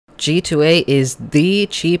G2A is the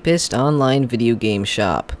cheapest online video game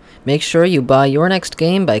shop. Make sure you buy your next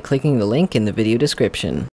game by clicking the link in the video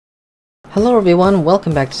description. Hello everyone,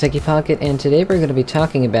 welcome back to Techie Pocket, and today we're going to be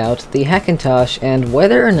talking about the Hackintosh and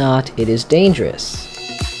whether or not it is dangerous.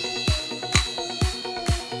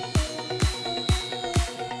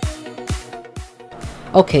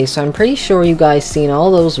 Okay, so I'm pretty sure you guys seen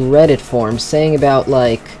all those Reddit forums saying about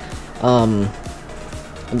like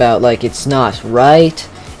it's not right,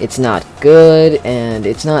 it's not good, and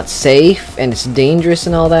it's not safe, and it's dangerous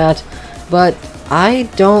and all that, but I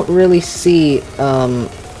don't really see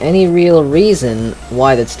any real reason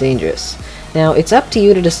why that's dangerous. Now, it's up to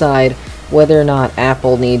you to decide whether or not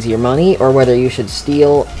Apple needs your money, or whether you should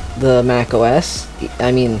steal the macOS.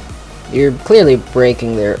 I mean, you're clearly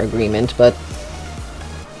breaking their agreement, but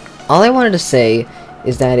all I wanted to say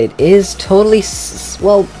is that it is totally,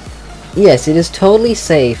 well, yes, it is totally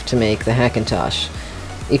safe to make the Hackintosh.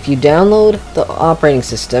 If you download the operating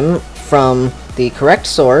system from the correct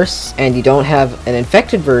source, and you don't have an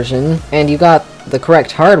infected version, and you got the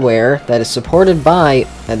correct hardware that is supported by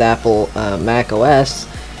an Apple Mac OS,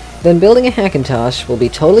 then building a Hackintosh will be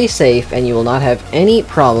totally safe and you will not have any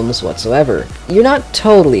problems whatsoever. You're not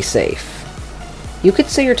totally safe. You could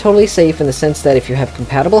say you're totally safe in the sense that if you have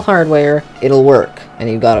compatible hardware, it'll work, and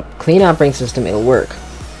you've got a clean operating system, it'll work.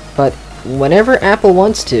 But whenever Apple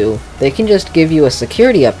wants to, they can just give you a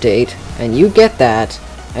security update, and you get that,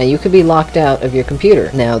 and you could be locked out of your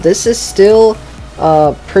computer. Now, this is still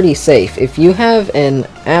pretty safe. If you have an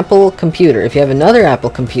Apple computer, if you have another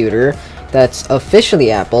Apple computer that's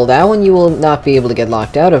officially Apple, that one you will not be able to get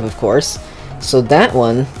locked out of course. So that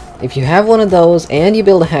one, if you have one of those and you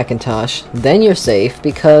build a Hackintosh, then you're safe,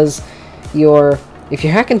 because if your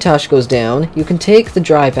Hackintosh goes down, you can take the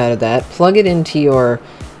drive out of that, plug it into your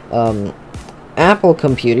Apple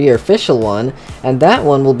computer, your official one, and that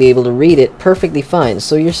one will be able to read it perfectly fine.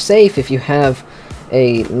 So you're safe if you have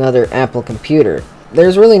another Apple computer.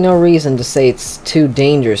 There's really no reason to say it's too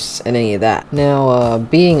dangerous and any of that. Now,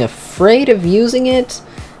 being afraid of using it,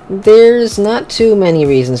 there's not too many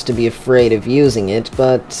reasons to be afraid of using it,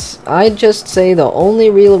 but I'd just say the only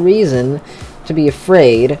real reason to be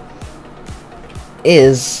afraid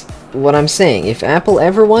is what I'm saying. If Apple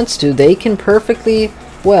ever wants to, they can perfectly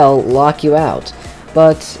well lock you out.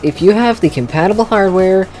 But if you have the compatible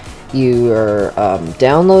hardware, you are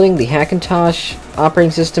downloading the Hackintosh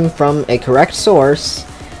operating system from a correct source,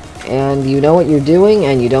 and you know what you're doing,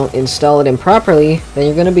 and you don't install it improperly, then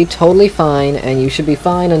you're going to be totally fine, and you should be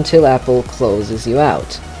fine until Apple closes you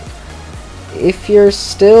out. If you're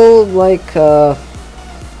still like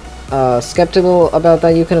skeptical about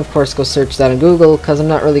that, you can of course go search that on Google, because I'm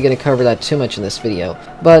not really going to cover that too much in this video.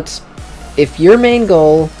 But if your main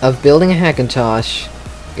goal of building a Hackintosh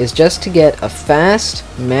is just to get a fast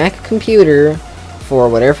Mac computer for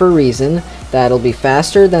whatever reason, that'll be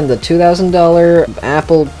faster than the $2,000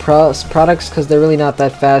 Apple products, because they're really not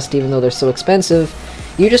that fast even though they're so expensive.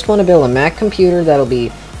 You just want to build a Mac computer that'll be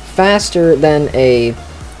faster than a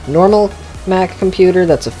normal Mac computer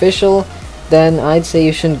that's official, then I'd say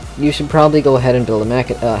you should probably go ahead and build a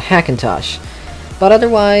Hackintosh. But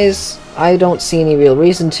otherwise, I don't see any real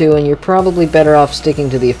reason to, and you're probably better off sticking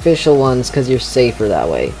to the official ones because you're safer that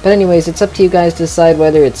way. But anyways, it's up to you guys to decide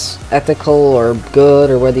whether it's ethical or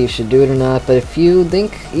good, or whether you should do it or not. But if you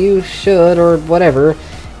think you should, or whatever,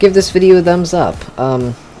 give this video a thumbs up.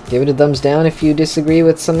 Give it a thumbs down if you disagree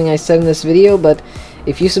with something I said in this video, but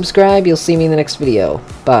if you subscribe, you'll see me in the next video.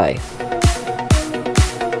 Bye.